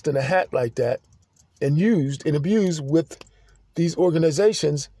tossed in a hat like that and used and abused with these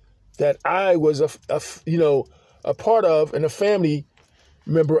organizations that I was a part of and a family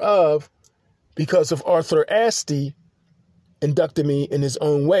member of because of Arthur Asty inducted me in his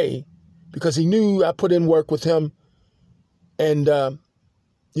own way because he knew I put in work with him and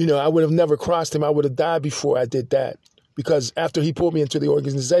I would have never crossed him. I would have died before I did that. Because after he pulled me into the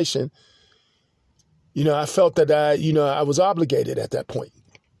organization, I felt that I was obligated at that point.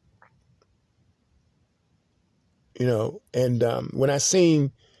 And when I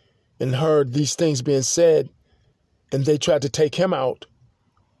seen and heard these things being said, and they tried to take him out,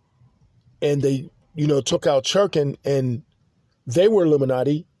 and they, took out Churkin, and they were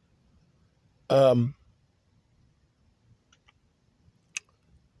Illuminati,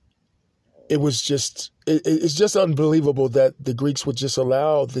 it's just unbelievable that the Greeks would just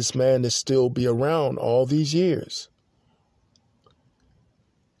allow this man to still be around all these years.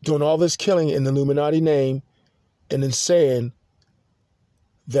 Doing all this killing in the Illuminati name and then saying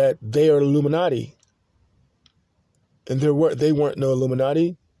that they are Illuminati. And they weren't no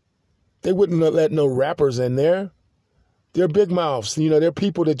Illuminati. They wouldn't let no rappers in there. They're big mouths. They're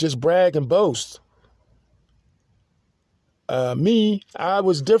people that just brag and boast. Me, I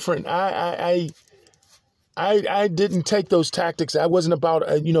was different. I didn't take those tactics. I wasn't about,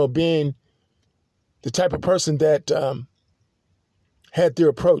 being the type of person that had their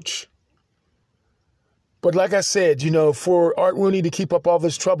approach. But like I said, for Art Rooney to keep up all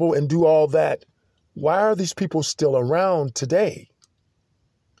this trouble and do all that, why are these people still around today?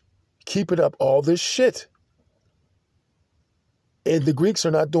 Keeping up all this shit. And the Greeks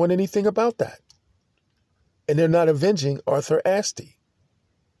are not doing anything about that. And they're not avenging Arthur Asty.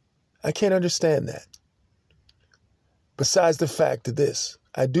 I can't understand that. Besides the fact of this,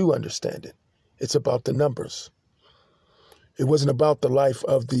 I do understand it. It's about the numbers. It wasn't about the life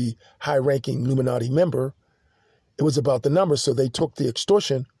of the high-ranking Illuminati member. It was about the numbers. So they took the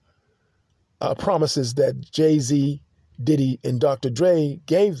extortion promises that Jay-Z, Diddy, and Dr. Dre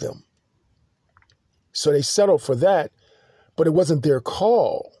gave them. So they settled for that, but it wasn't their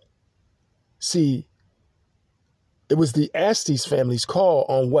call. See, it was the Estes family's call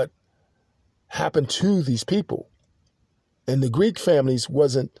on what happened to these people. And the Greek families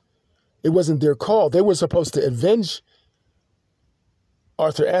wasn't their call. They were supposed to avenge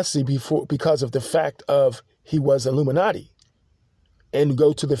Arthur Astley because of the fact of he was Illuminati, and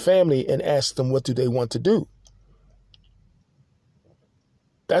go to the family and ask them what do they want to do.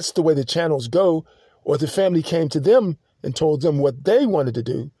 That's the way the channels go. Or the family came to them and told them what they wanted to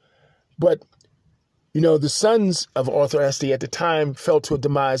do. But, the sons of Arthur Astley at the time fell to a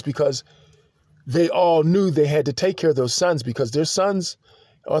demise because they all knew they had to take care of those sons, because their sons,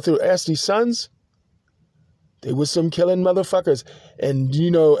 Arthur Astley's sons, they were some killing motherfuckers. And,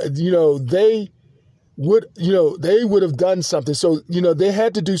 they would have done something. So, they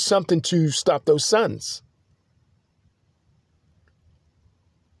had to do something to stop those sons.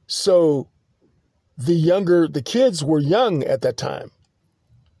 So the kids were young at that time,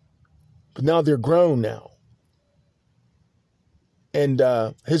 but now they're grown now. And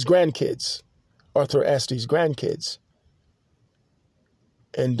his grandkids, Arthur Astley's grandkids.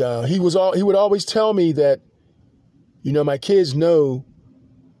 And he would always tell me that, my kids know,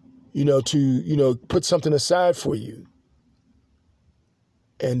 to, put something aside for you.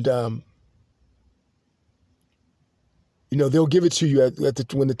 And, they'll give it to you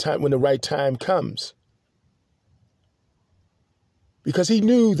when the right time comes. Because he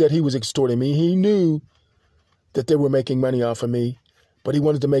knew that he was extorting me. He knew that they were making money off of me, but he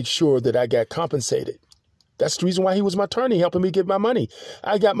wanted to make sure that I got compensated. That's the reason why he was my attorney, helping me get my money.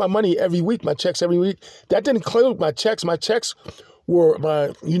 I got my money every week, my checks every week. That didn't include my checks. My checks were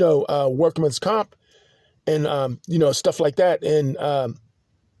my, workman's comp and, stuff like that, and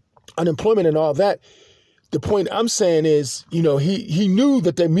unemployment and all that. The point I'm saying is, he knew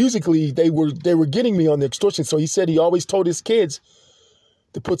that they were getting me on the extortion. So he said he always told his kids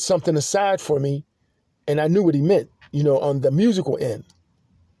to put something aside for me. And I knew what he meant, on the musical end.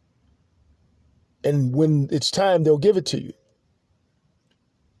 And when it's time, they'll give it to you.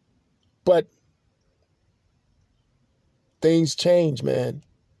 But things change, man.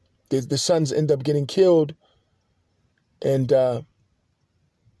 The sons end up getting killed. And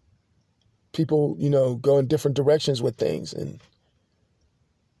people, go in different directions with things. And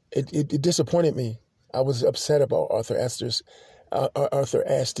it disappointed me. I was upset about Arthur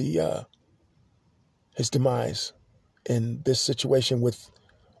Astley, his demise in this situation with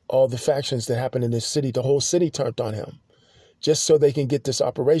all the factions that happened in this city. The whole city turned on him just so they can get this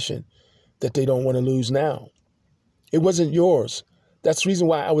operation that they don't want to lose now. It wasn't yours. That's the reason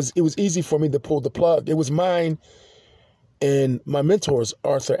why it was easy for me to pull the plug. It was mine and my mentor's,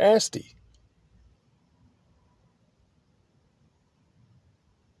 Arthur Astley.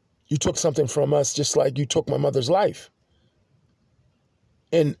 You took something from us just like you took my mother's life.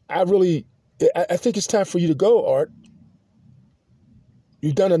 And I think it's time for you to go, Art.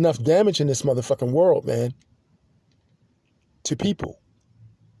 You've done enough damage in this motherfucking world, man, to people.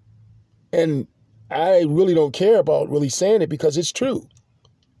 And I really don't care about really saying it because it's true.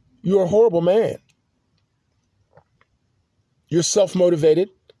 You're a horrible man. You're self-motivated.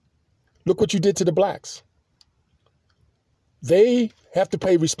 Look what you did to the blacks. They have to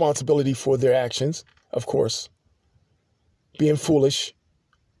pay responsibility for their actions, of course, being foolish,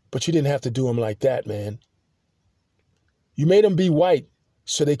 but you didn't have to do them like that, man. You made them be white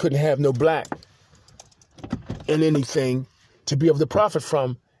so they couldn't have no black in anything to be able to profit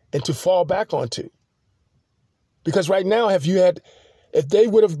from and to fall back onto. Because right now, if they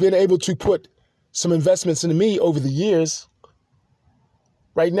would have been able to put some investments into me over the years,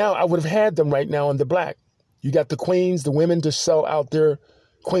 right now, I would have had them right now on the black. You got the queens, the women to sell out their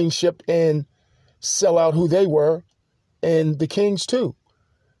queenship and sell out who they were, and the kings too.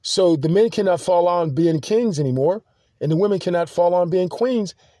 So the men cannot fall on being kings anymore, and the women cannot fall on being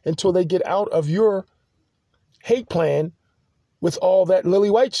queens until they get out of your hate plan with all that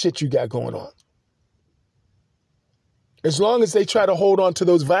lily white shit you got going on. As long as they try to hold on to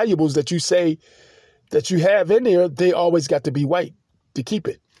those valuables that you say that you have in there, they always got to be white to keep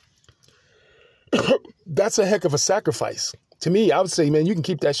it. That's a heck of a sacrifice. To me, I would say, man, you can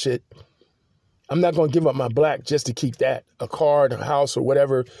keep that shit. I'm not going to give up my black just to keep that. A car, a house, or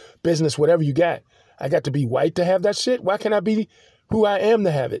whatever, business, whatever you got. I got to be white to have that shit? Why can't I be who I am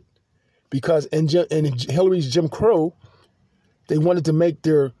to have it? Because in Hillary's Jim Crow, they wanted to make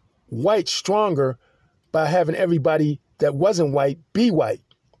their white stronger by having everybody that wasn't white be white,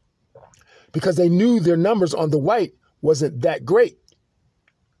 because they knew their numbers on the white wasn't that great.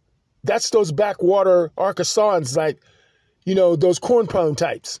 That's those backwater Arkansans, like, you know, those corn pone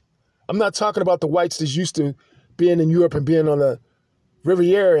types. I'm not talking about the whites that's used to being in Europe and being on the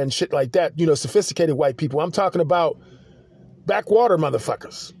Riviera and shit like that, you know, sophisticated white people. I'm talking about backwater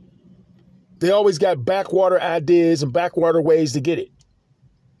motherfuckers. They always got backwater ideas and backwater ways to get it.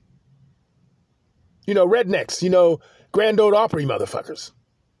 You know, rednecks, you know, Grand Ole Opry motherfuckers.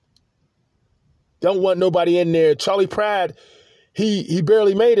 Don't want nobody in there. Charlie Pride, he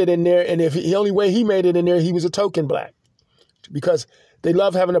barely made it in there, and if the only way he made it in there, he was a token black, because they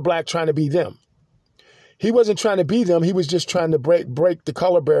love having a black trying to be them. He wasn't trying to be them. He was just trying to break the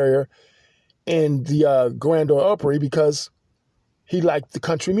color barrier in the Grand Ole Opry, because he liked the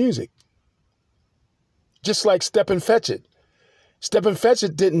country music. Just like Stepin Fetchit. Stepin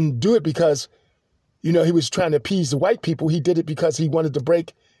Fetchit didn't do it because, you know, he was trying to appease the white people. He did it because he wanted to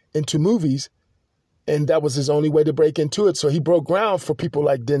break into movies, and that was his only way to break into it. So he broke ground for people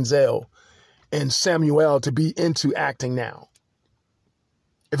like Denzel and Samuel to be into acting now.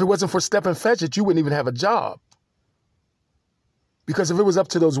 If it wasn't for Stepin Fetchit, you wouldn't even have a job. Because if it was up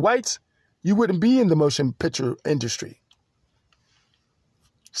to those whites, you wouldn't be in the motion picture industry.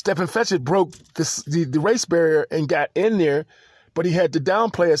 Stepin Fetchit broke the race barrier and got in there, but he had to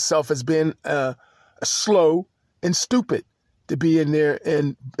downplay himself as being slow and stupid to be in there.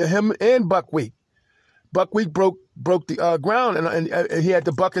 And him and Buckwheat. Buckwheat broke the ground, and he had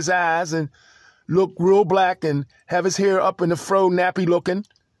to buck his eyes and look real black and have his hair up in the fro, nappy looking.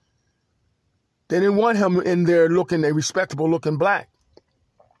 They didn't want him in there looking a respectable looking black.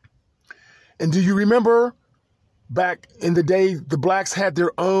 And do you remember back in the day, the blacks had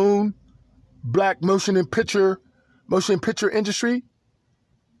their own black motion picture industry,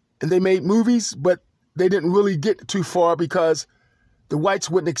 and they made movies, but they didn't really get too far because the whites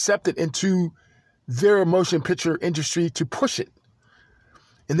wouldn't accept it into their motion picture industry to push it.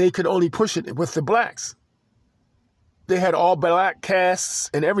 And they could only push it with the blacks. They had all black casts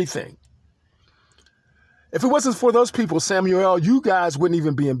and everything. If it wasn't for those people, Samuel, you guys wouldn't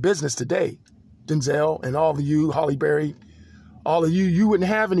even be in business today. Denzel and all of you, Holly Berry, all of you, you wouldn't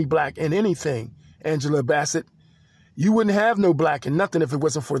have any black in anything. Angela Bassett, you wouldn't have no black in nothing if it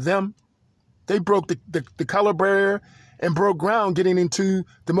wasn't for them. They broke the color barrier and broke ground getting into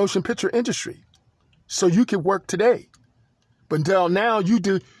the motion picture industry. So you could work today. But until now, you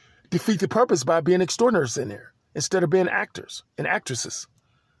defeat the purpose by being extortioners in there instead of being actors and actresses.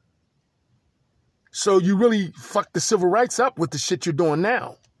 So you really fucked the civil rights up with the shit you're doing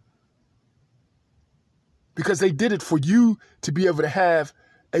now. Because they did it for you to be able to have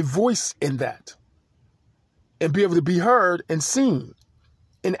a voice in that and be able to be heard and seen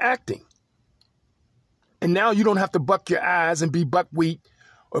in acting. And now you don't have to buck your eyes and be Buckwheat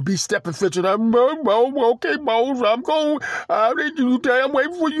or be Stepin Fetchit. Okay, Bo, I'm going. I'm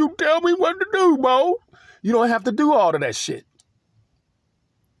waiting for you to tell me what to do, Bo. You don't have to do all of that shit.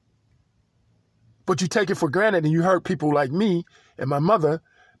 But you take it for granted, and you hurt people like me and my mother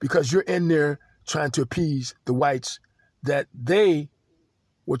because you're in there trying to appease the whites that they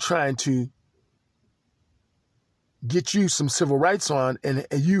were trying to get you some civil rights on, and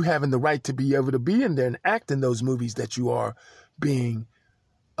you having the right to be able to be in there and act in those movies that you are being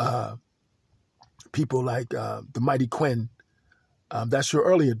people like the Mighty Quinn. That's your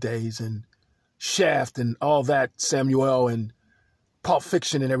earlier days, and Shaft and all that, Samuel and Pulp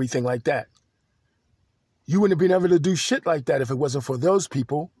Fiction and everything like that. You wouldn't have been able to do shit like that if it wasn't for those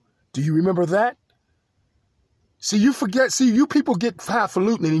people. Do you remember that? See, you forget. See, you people get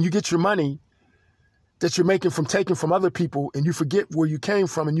highfalutin and you get your money that you're making from taking from other people, and you forget where you came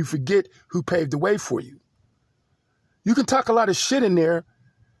from, and you forget who paved the way for you. You can talk a lot of shit in there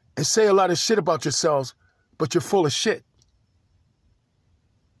and say a lot of shit about yourselves, but you're full of shit.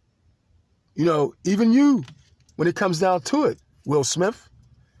 You know, even you, when it comes down to it, Will Smith,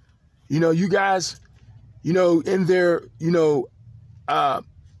 you know, you guys, you know, in there, you know,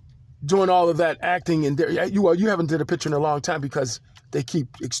 doing all of that acting, and you haven't did a picture in a long time because they keep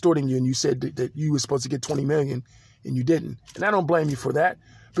extorting you, and you said that you were supposed to get 20 million and you didn't. And I don't blame you for that.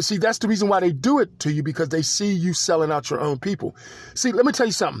 But see, that's the reason why they do it to you, because they see you selling out your own people. See, let me tell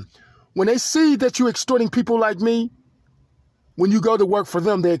you something. When they see that you're extorting people like me, when you go to work for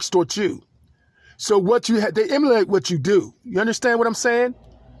them, they extort you. So they emulate what you do. You understand what I'm saying?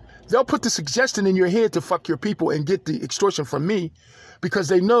 They'll put the suggestion in your head to fuck your people and get the extortion from me, because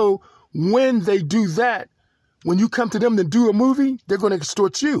they know when they do that, when you come to them to do a movie, they're going to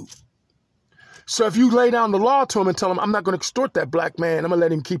extort you. So if you lay down the law to them and tell them, I'm not going to extort that black man, I'm going to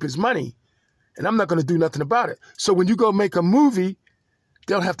let him keep his money, And I'm not going to do nothing about it. So when you go make a movie,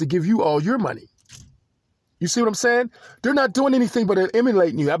 they'll have to give you all your money. You see what I'm saying? They're not doing anything but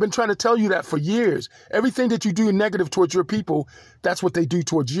emulating you. I've been trying to tell you that for years. Everything that you do negative towards your people, that's what they do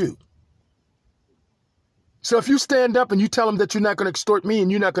towards you. So if you stand up and you tell them that you're not going to extort me and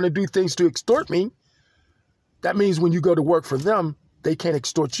you're not going to do things to extort me, that means when you go to work for them, they can't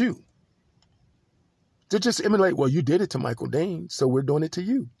extort you. They just emulate, well, you did it to Michael Dane, so we're doing it to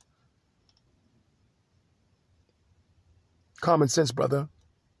you. Common sense, brother.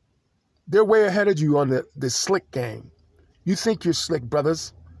 They're way ahead of you on the slick game. You think you're slick,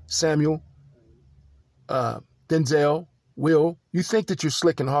 brothers. Samuel, Denzel, Will. You think that you're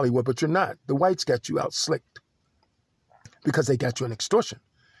slick in Hollywood, but you're not. The whites got you out slicked because they got you an extortion.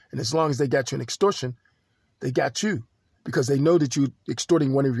 And as long as they got you an extortion, they got you because they know that you're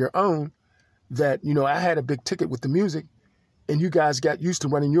extorting one of your own. That, you know, I had a big ticket with the music and you guys got used to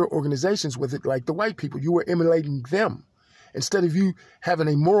running your organizations with it like the white people. You were emulating them. Instead of you having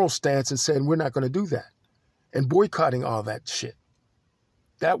a moral stance and saying, we're not going to do that and boycotting all that shit.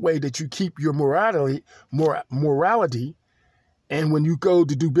 That way that you keep your morality. And when you go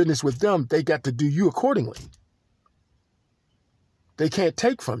to do business with them, they got to do you accordingly. They can't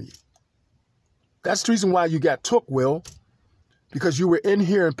take from you. That's the reason why you got took, Will, because you were in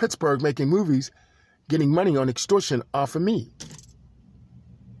here in Pittsburgh making movies, getting money on extortion off of me.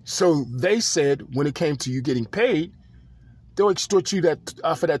 So they said when it came to you getting paid, they'll extort you that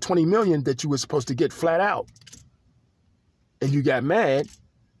off of that $20 million that you were supposed to get flat out. And you got mad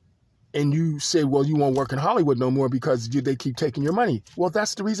and you said, well, you won't work in Hollywood no more because they keep taking your money. Well,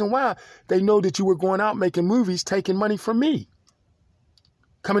 that's the reason why. They know that you were going out making movies, taking money from me,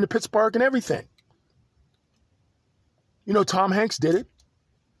 coming to Pittsburgh and everything. You know, Tom Hanks did it,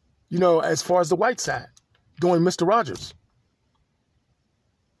 you know, as far as the white side, doing Mr. Rogers.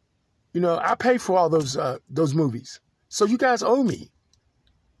 You know, I pay for all those movies. So you guys owe me.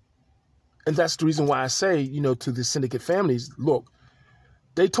 And that's the reason why I say, you know, to the syndicate families, look,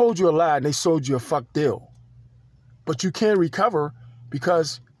 they told you a lie and they sold you a fuck deal. But you can recover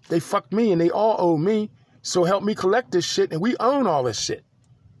because they fucked me and they all owe me. So help me collect this shit and we own all this shit.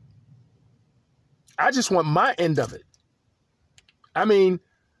 I just want my end of it. I mean,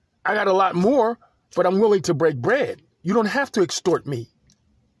 I got a lot more, but I'm willing to break bread. You don't have to extort me.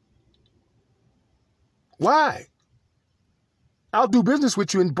 Why? I'll do business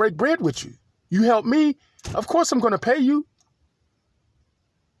with you and break bread with you. You help me, of course I'm going to pay you.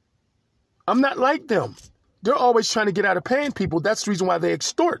 I'm not like them. They're always trying to get out of paying people. That's the reason why they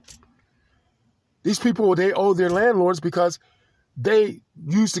extort. These people, they owe their landlords because they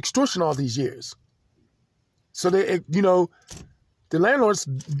used extortion all these years. So they, you know, the landlords,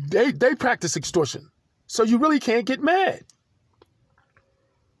 they practice extortion. So you really can't get mad.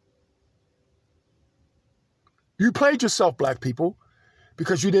 You played yourself, black people,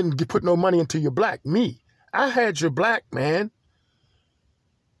 because you didn't put no money into your black. Me, I had your black, man.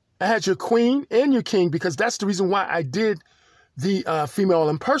 I had your queen and your king because that's the reason why I did the female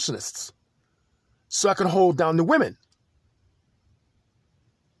impersonatists. So I can hold down the women.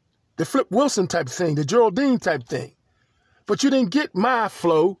 The Flip Wilson type thing, the Geraldine type thing. But you didn't get my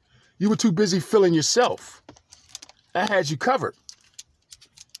flow. You were too busy feeling yourself. I had you covered.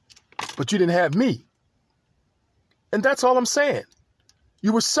 But you didn't have me. And that's all I'm saying.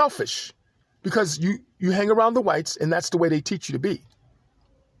 You were selfish because you hang around the whites and that's the way they teach you to be.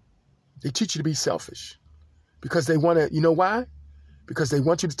 They teach you to be selfish because they want to, you know why? Because they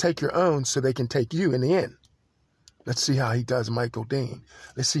want you to take your own so they can take you in the end. Let's see how he does Michael Dane.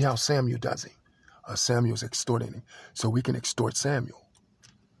 Let's see how Samuel does him. Samuel's extorting him, so we can extort Samuel.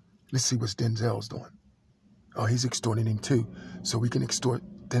 Let's see what Denzel's doing. Oh, he's extorting him too, so we can extort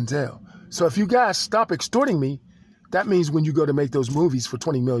Denzel. So if you guys stop extorting me, that means when you go to make those movies for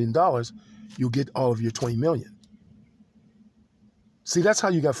 $20 million, you'll get all of your $20 million. See, that's how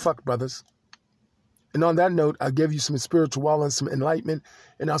you got fucked, brothers. And on that note, I'll give you some spiritual and some enlightenment.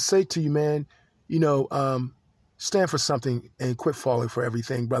 And I'll say to you, man, you know, stand for something and quit falling for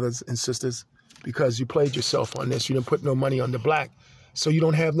everything, brothers and sisters, because you played yourself on this. You didn't put no money on the black. So you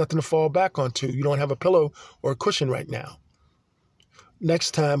don't have nothing to fall back onto. You don't have a pillow or a cushion right now.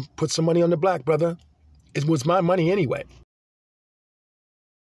 Next time, put some money on the black, brother. It was my money anyway.